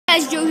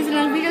Guys, Joey's in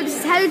another video. This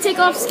is how to take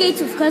off skates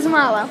with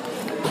Cosmalo.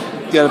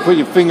 You gotta put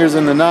your fingers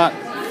in the knot,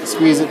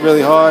 squeeze it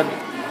really hard,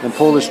 then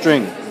pull the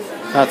string.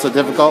 Not so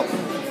difficult.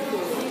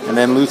 And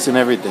then loosen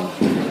everything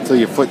until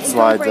your foot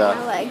slides out.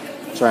 My leg.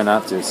 Try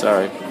not to,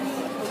 sorry.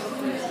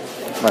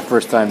 My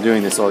first time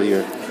doing this all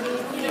year.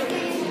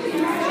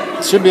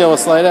 Should be able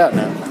to slide out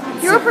now.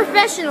 You're a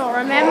professional,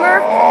 remember?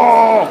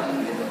 Oh,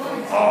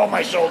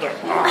 my shoulder.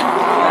 Oh,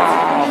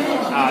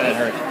 that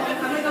hurt.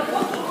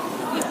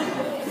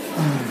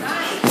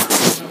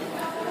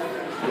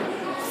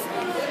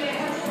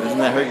 Doesn't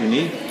that hurt your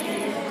knee?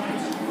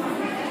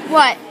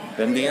 What?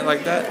 Bending it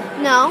like that?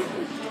 No.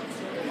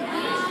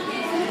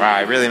 Wow,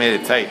 I really made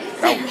it tight.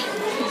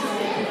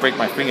 Ow. Break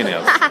my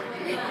fingernails.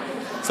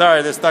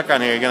 Sorry, they're stuck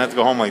on here. You're gonna have to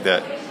go home like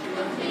that.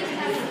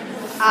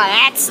 Oh,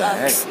 that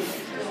sucks.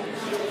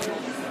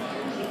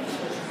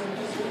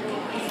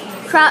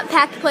 Crowd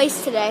packed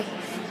place today.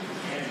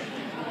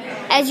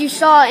 As you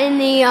saw in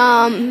the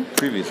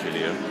Previous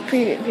video.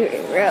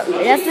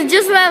 That's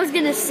just what I was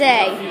gonna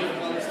say.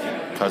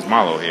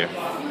 Cosmalo here.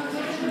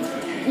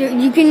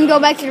 You can go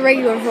back to the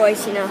regular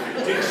voice, you know.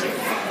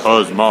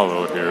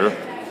 Cosmalo here.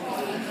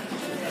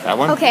 That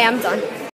one? Okay, I'm done.